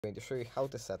going to show you how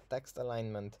to set text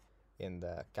alignment in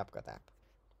the CapCut app.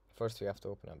 First we have to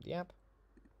open up the app,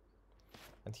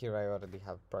 and here I already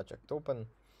have project open.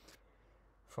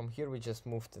 From here we just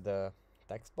move to the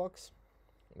text box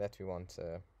that we want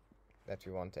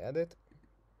to edit.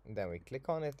 Then we click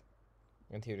on it,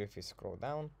 and here if we scroll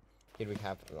down, here we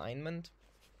have alignment,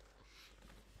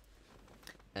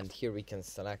 and here we can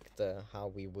select how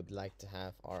we would like to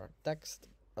have our text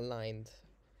aligned,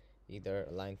 either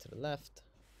aligned to the left,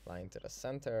 aligned to the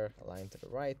center, aligned to the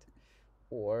right,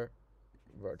 or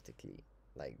vertically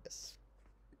like this.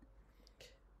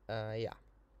 Yeah,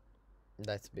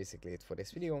 that's basically it for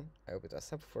this video. I hope it was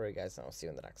helpful for you guys, and I'll see you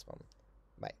in the next one.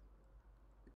 Bye.